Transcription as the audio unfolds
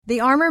The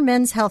Armor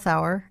Men's Health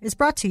Hour is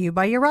brought to you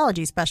by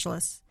Urology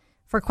Specialists.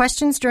 For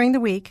questions during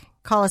the week,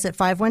 call us at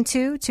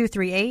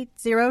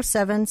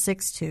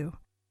 512-238-0762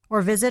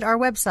 or visit our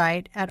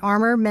website at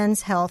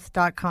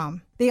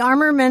armormenshealth.com. The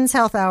Armor Men's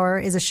Health Hour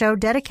is a show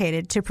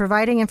dedicated to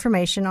providing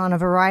information on a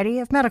variety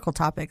of medical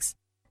topics,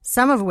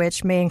 some of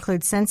which may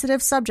include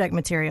sensitive subject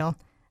material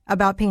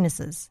about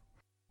penises.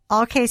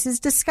 All cases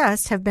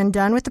discussed have been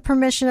done with the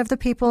permission of the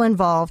people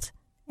involved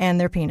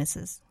and their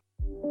penises.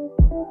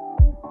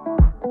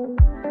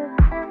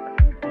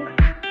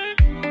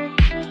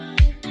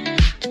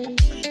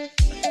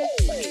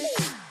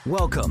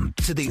 Welcome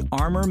to the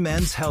Armor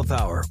Men's Health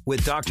Hour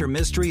with Dr.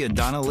 Mystery and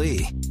Donna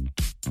Lee.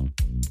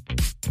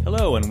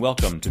 Hello and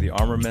welcome to the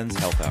Armor Men's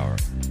Health Hour.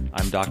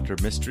 I'm Dr.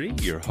 Mystery,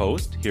 your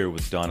host, here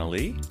with Donna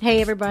Lee.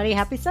 Hey everybody,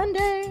 happy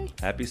Sunday!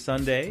 Happy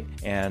Sunday,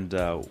 and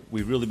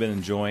we've really been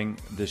enjoying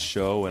this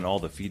show and all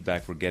the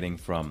feedback we're getting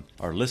from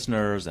our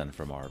listeners and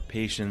from our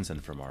patients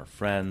and from our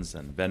friends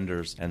and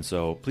vendors. And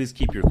so please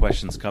keep your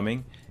questions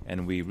coming,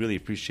 and we really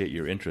appreciate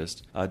your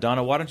interest.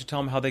 Donna, why don't you tell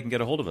them how they can get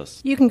a hold of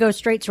us? You can go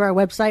straight to our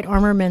website,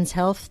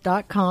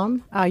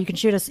 armormenshealth.com. You can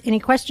shoot us any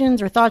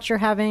questions or thoughts you're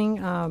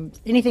having,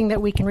 anything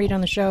that we can read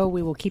on the show.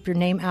 We will keep your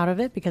name out of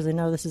it because I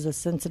know this is a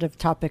sensitive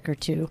topic or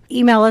two.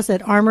 Email us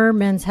at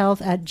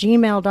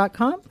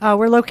armormenshealth@gmail.com.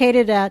 We're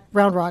located at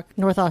Round Rock,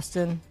 North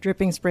Austin,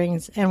 Dripping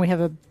Springs, and we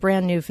have a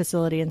brand new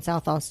facility in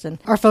South Austin.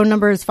 Our phone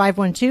number is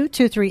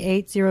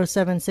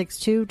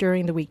 512-238-0762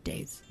 during the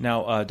weekdays.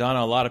 Now,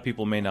 Donna, a lot of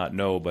people may not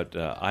know, but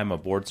I'm a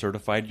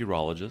board-certified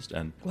urologist.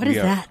 And what is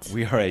that?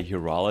 We are a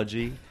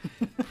urology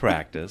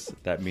practice.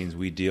 That means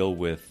we deal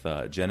with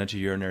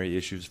genitourinary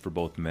issues for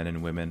both men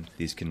and women.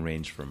 These can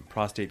range from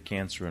prostate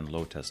cancer and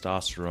low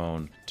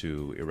testosterone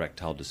to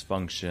erectile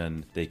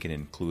dysfunction. They can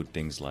include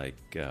things like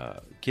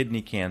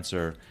kidney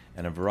cancer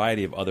and a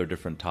variety of other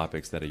different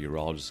topics that a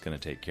urologist is going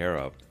to take care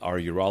of. Our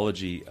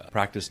urology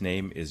practice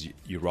name is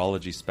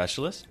Urology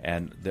Specialists,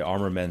 and the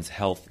Armor Men's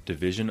Health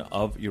Division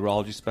of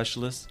Urology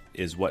Specialists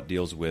is what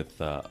deals with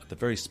the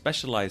very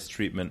specialized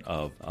treatment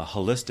of a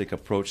holistic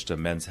approach to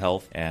men's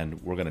health,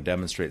 and we're going to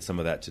demonstrate some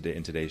of that today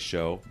in today's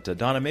show.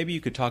 Donna, maybe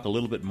you could talk a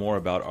little bit more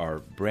about our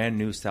brand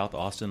new South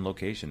Austin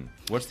location.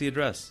 What's the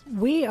address?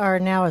 We are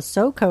now a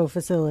SoCo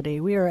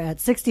facility. We are at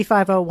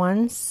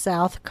 6501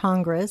 South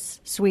Congress,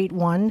 Suite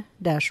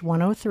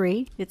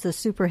 1-103. It's a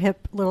super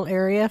hip little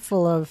area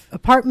full of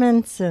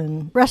apartments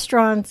and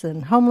restaurants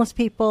and homeless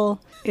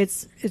people.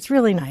 It's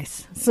really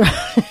nice. So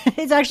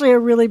it's actually a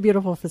really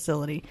beautiful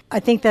facility. I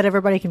think that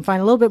everybody can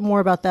find a little bit more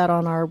about that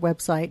on our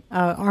website,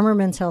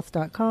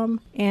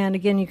 armormenshealth.com. And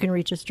again, you can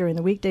reach us during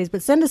the weekdays,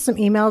 but send us some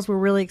emails. We're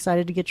really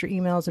excited to get your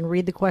emails and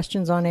read the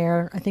questions on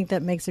air. I think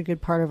that makes a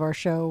good part of our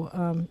show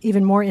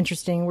even more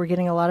interesting. We're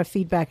getting a lot of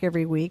feedback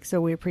every week,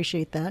 so we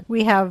appreciate that.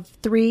 We have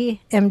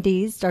 3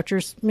 MDs,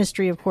 Dr.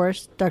 Mystery, of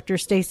course, Dr.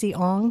 Stacy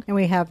Ong, and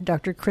we have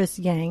Dr. Chris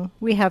Yang.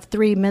 We have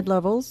 3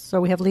 mid-levels, so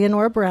we have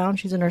Leonora Brown,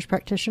 she's a nurse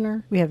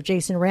practitioner. We have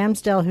Jason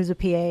Ramsdell, who's a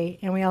PA,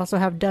 and we also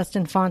have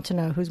Dustin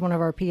Fontenot, who's one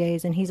of our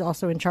PAs, and he's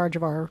also in charge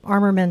of our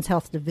Armor Men's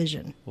Health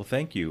Division. Well,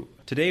 thank you.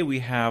 Today we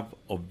have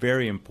a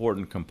very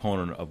important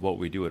component of what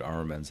we do at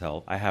Armor Men's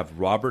Health. I have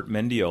Robert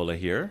Mendiola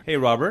here. Hey,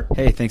 Robert.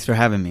 Hey, thanks for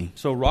having me.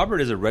 So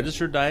Robert is a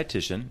registered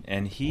dietitian,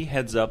 and he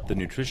heads up the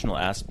nutritional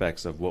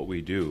aspects of what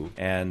we do,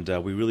 and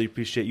we really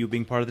appreciate you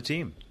being part of the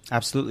team.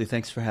 Absolutely.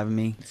 Thanks for having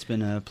me. It's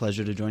been a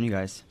pleasure to join you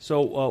guys.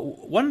 So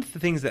one of the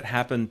things that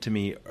happened to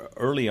me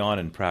early on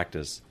in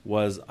practice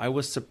was I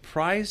was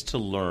surprised to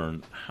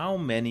learn how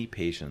many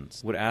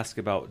patients would ask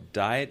about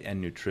diet and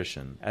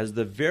nutrition as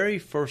the very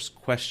first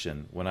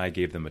question when I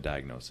gave them a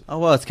diagnosis. Oh,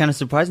 well, it's kind of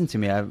surprising to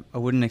me. I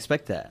wouldn't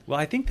expect that. Well,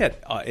 I think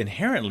that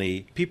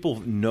inherently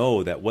people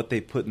know that what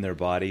they put in their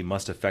body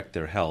must affect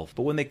their health.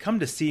 But when they come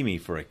to see me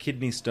for a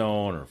kidney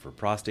stone or for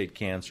prostate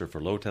cancer,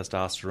 for low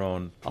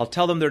testosterone, I'll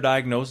tell them their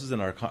diagnosis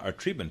and our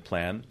treatment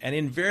plan, and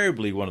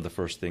invariably one of the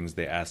first things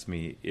they ask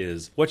me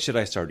is, what should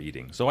I start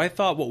eating? So I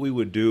thought what we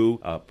would do,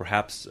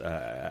 perhaps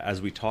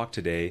as we talk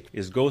today,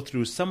 is go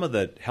through some of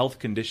the health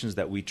conditions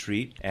that we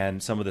treat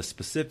and some of the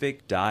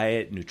specific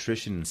diet,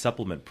 nutrition, and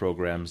supplement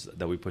programs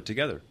that we put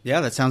together.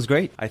 Yeah, that sounds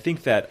great. I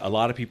think that a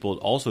lot of people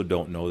also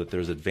don't know that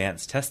there's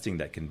advanced testing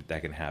that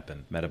can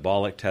happen.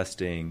 Metabolic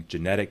testing,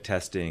 genetic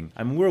testing.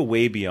 I mean, we're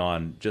way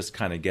beyond just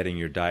kind of getting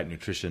your diet and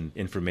nutrition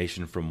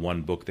information from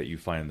one book that you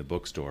find in the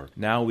bookstore.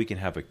 Now we can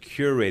have a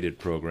curated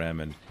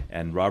program,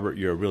 and Robert,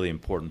 you're a really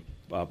important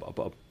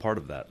part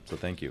of that, so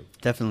thank you.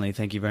 Definitely.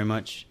 Thank you very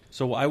much.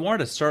 So I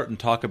wanted to start and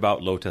talk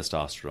about low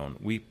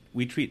testosterone.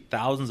 We treat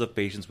thousands of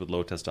patients with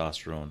low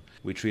testosterone.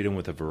 We treat them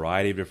with a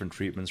variety of different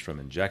treatments, from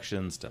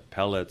injections to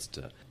pellets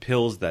to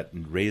pills that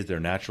raise their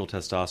natural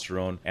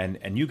testosterone,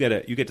 and you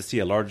get to see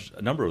a large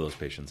number of those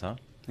patients, huh?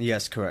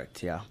 Yes,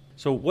 correct, yeah.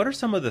 So what are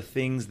some of the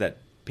things that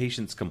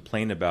patients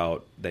complain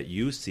about that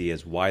you see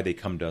as why they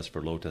come to us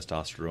for low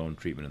testosterone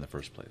treatment in the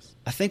first place?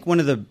 I think one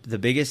of the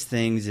biggest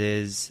things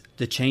is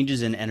the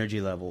changes in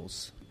energy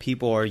levels.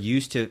 People are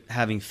used to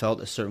having felt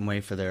a certain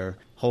way for their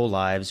whole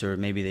lives, or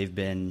maybe they've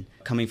been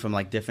coming from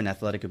like different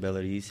athletic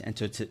abilities. And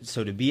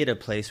so to be at a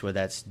place where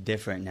that's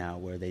different now,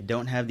 where they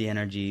don't have the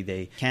energy,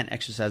 they can't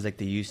exercise like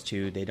they used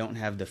to, they don't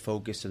have the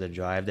focus or the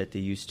drive that they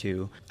used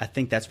to, I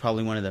think that's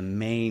probably one of the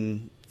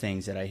main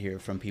things that I hear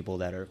from people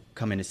that are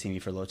coming to see me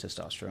for low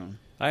testosterone.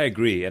 I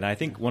agree. And I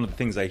think one of the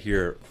things I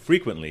hear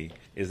frequently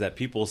is that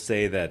people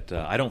say that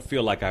I don't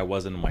feel like I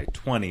was in my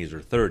 20s or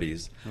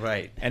 30s.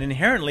 Right. And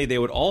inherently, they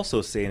would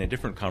also say in a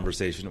different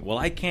conversation, well,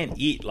 I can't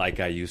eat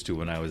like I used to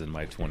when I was in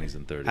my 20s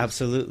and 30s.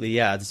 Absolutely,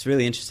 yeah. It's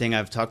really interesting.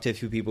 I've talked to a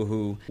few people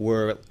who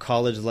were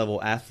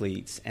college-level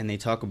athletes, and they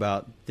talk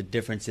about the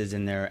differences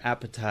in their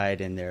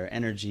appetite and their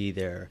energy,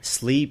 their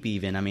sleep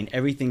even. I mean,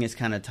 everything is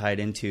kind of tied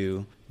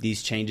into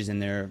these changes in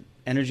their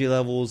energy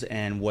levels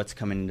and what's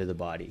coming into the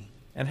body.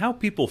 And how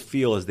people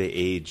feel as they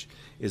age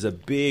is a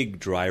big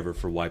driver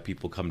for why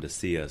people come to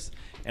see us.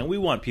 And we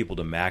want people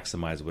to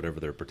maximize whatever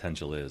their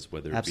potential is,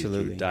 whether it be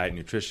through diet,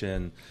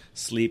 nutrition,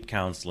 sleep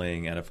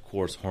counseling, and of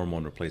course,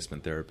 hormone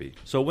replacement therapy.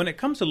 So when it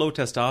comes to low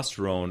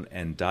testosterone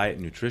and diet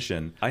and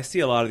nutrition, I see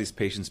a lot of these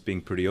patients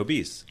being pretty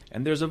obese.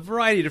 And there's a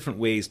variety of different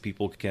ways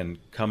people can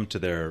come to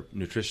their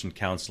nutrition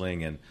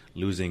counseling and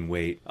losing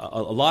weight.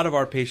 A lot of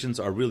our patients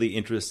are really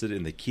interested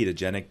in the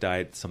ketogenic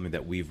diet, something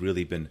that we've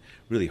really been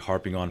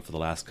harping on for the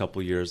last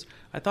couple of years.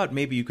 I thought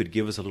maybe you could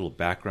give us a little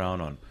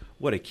background on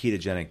what a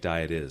ketogenic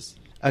diet is.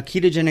 A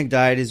ketogenic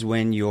diet is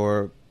when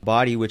your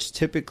body, which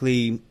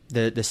typically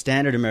the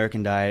standard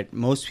American diet,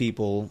 most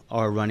people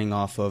are running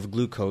off of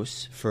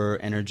glucose for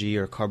energy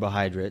or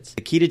carbohydrates.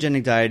 The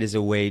ketogenic diet is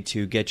a way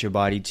to get your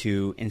body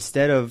to,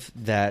 instead of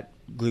that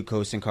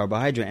glucose and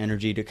carbohydrate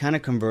energy, to kind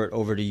of convert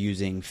over to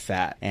using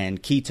fat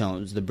and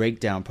ketones, the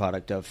breakdown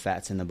product of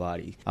fats in the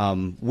body.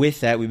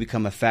 With that, we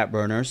become a fat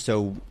burner.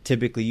 So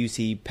typically you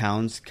see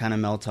pounds kind of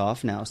melt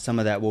off. Now, some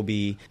of that will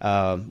be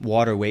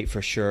water weight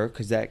for sure,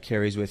 because that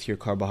carries with your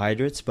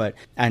carbohydrates. But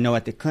I know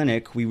at the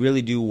clinic, we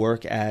really do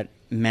work at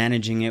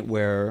managing it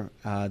where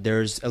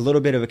there's a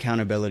little bit of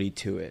accountability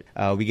to it.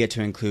 We get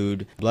to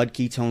include blood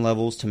ketone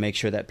levels to make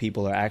sure that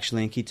people are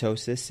actually in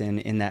ketosis and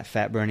in that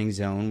fat burning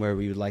zone where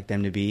we would like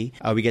them to be.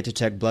 We get to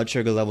check blood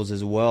sugar levels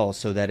as well,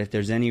 so that if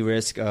there's any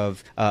risk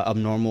of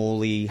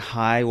abnormally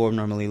high or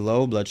abnormally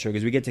low blood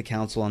sugars, we get to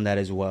counsel on that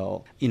as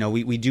well. You know,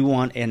 we do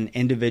want an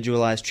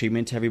individualized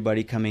treatment to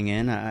everybody coming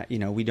in.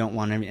 We don't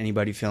want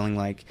anybody feeling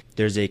like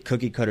there's a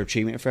cookie cutter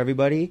treatment for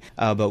everybody,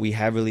 but we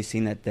have really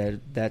seen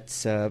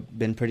that's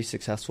been pretty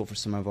successful for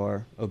some of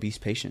our obese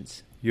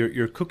patients.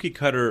 Your cookie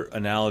cutter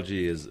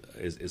analogy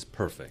is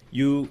perfect.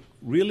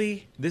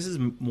 This is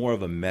more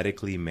of a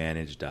medically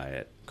managed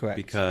diet. Correct.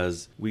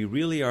 Because we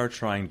really are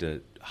trying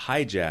to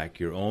hijack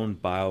your own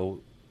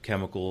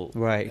biochemical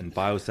and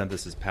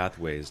biosynthesis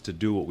pathways to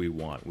do what we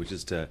want, which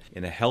is to,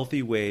 in a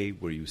healthy way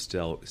where you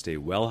still stay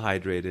well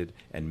hydrated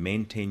and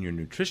maintain your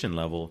nutrition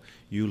level,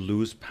 you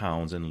lose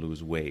pounds and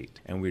lose weight.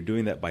 And we're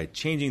doing that by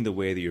changing the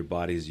way that your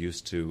body is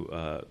used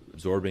to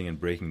absorbing and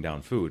breaking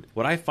down food.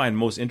 What I find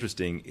most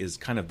interesting is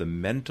kind of the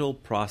mental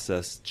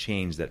process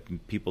change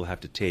that people have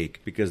to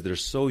take, because they're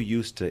so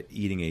used to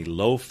eating a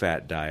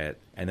low-fat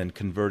diet and then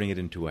converting it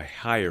into a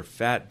higher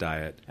fat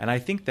diet. And I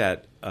think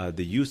that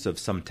the use of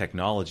some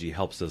technology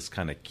helps us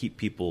kind of keep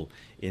people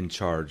in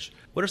charge.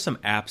 What are some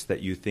apps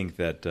that you think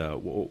that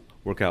will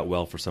work out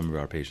well for some of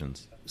our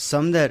patients?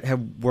 Some that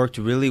have worked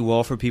really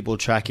well for people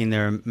tracking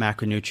their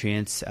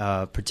macronutrients,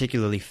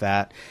 particularly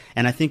fat.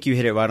 And I think you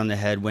hit it right on the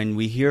head. When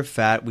we hear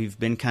fat, we've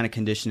been kind of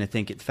conditioned to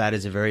think fat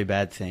is a very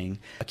bad thing.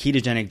 A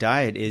ketogenic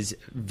diet is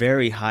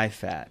very high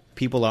fat.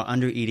 People are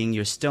under eating.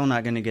 You're still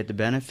not going to get the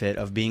benefit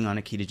of being on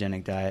a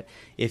ketogenic diet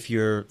if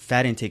your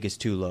fat intake is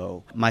too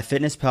low.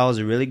 MyFitnessPal is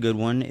a really good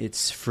one.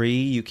 It's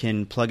free. You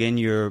can plug in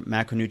your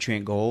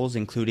macronutrient goals,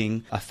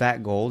 including a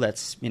fat goal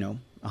that's,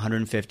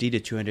 150 to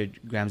 200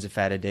 grams of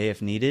fat a day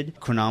if needed.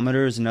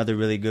 Chronometer is another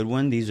really good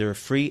one. These are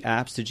free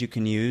apps that you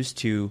can use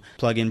to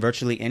plug in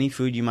virtually any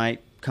food you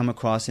might come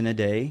across in a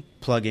day,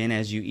 plug in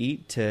as you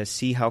eat to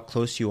see how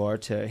close you are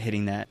to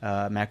hitting that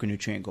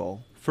macronutrient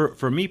goal.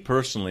 For me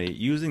personally,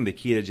 using the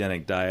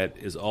ketogenic diet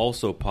is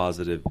also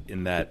positive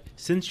in that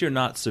since you're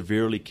not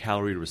severely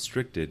calorie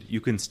restricted, you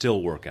can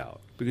still work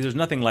out. Because there's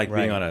nothing like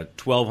being on a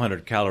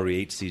 1,200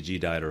 calorie HCG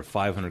diet or a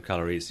 500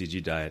 calorie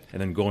HCG diet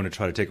and then going to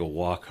try to take a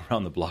walk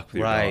around the block with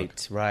your dog.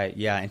 Right.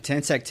 Yeah.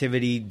 Intense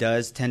activity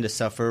does tend to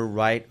suffer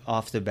right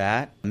off the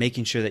bat.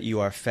 Making sure that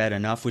you are fed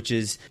enough, which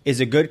is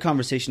a good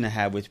conversation to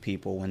have with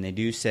people when they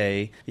do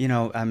say,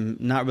 I'm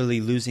not really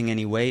losing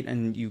any weight,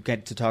 and you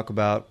get to talk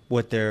about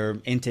what their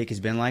intake has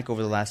been like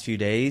over the last few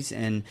days.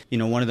 And,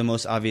 one of the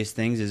most obvious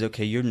things is,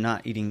 okay, you're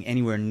not eating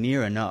anywhere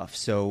near enough.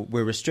 So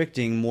we're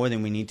restricting more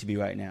than we need to be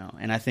right now.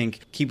 And I think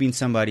keeping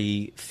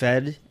somebody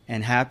fed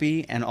and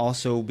happy and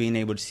also being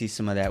able to see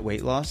some of that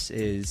weight loss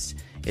is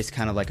it's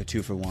kind of like a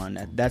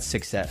 2-for-1. That's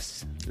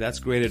success. That's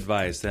great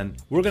advice. And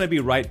we're going to be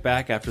right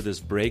back after this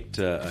break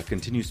to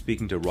continue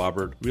speaking to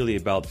Robert really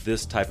about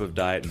this type of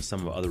diet and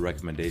some of other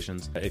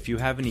recommendations. If you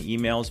have any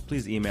emails,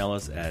 please email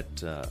us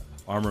at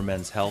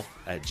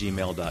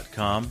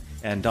armormenshealth@gmail.com.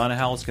 And Donna,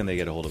 how else can they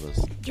get a hold of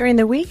us? During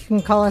the week, you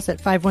can call us at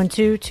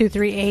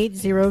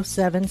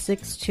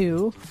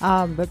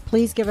 512-238-0762. But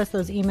please give us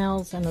those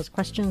emails and those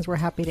questions. We're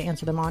happy to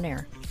answer them on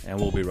air. And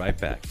we'll be right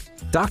back.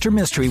 Dr.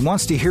 Mystery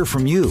wants to hear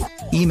from you.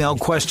 Email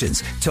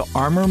questions to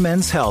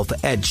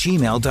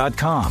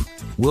armormenshealth@gmail.com.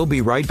 We'll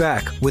be right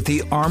back with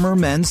the Armor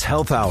Men's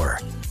Health Hour.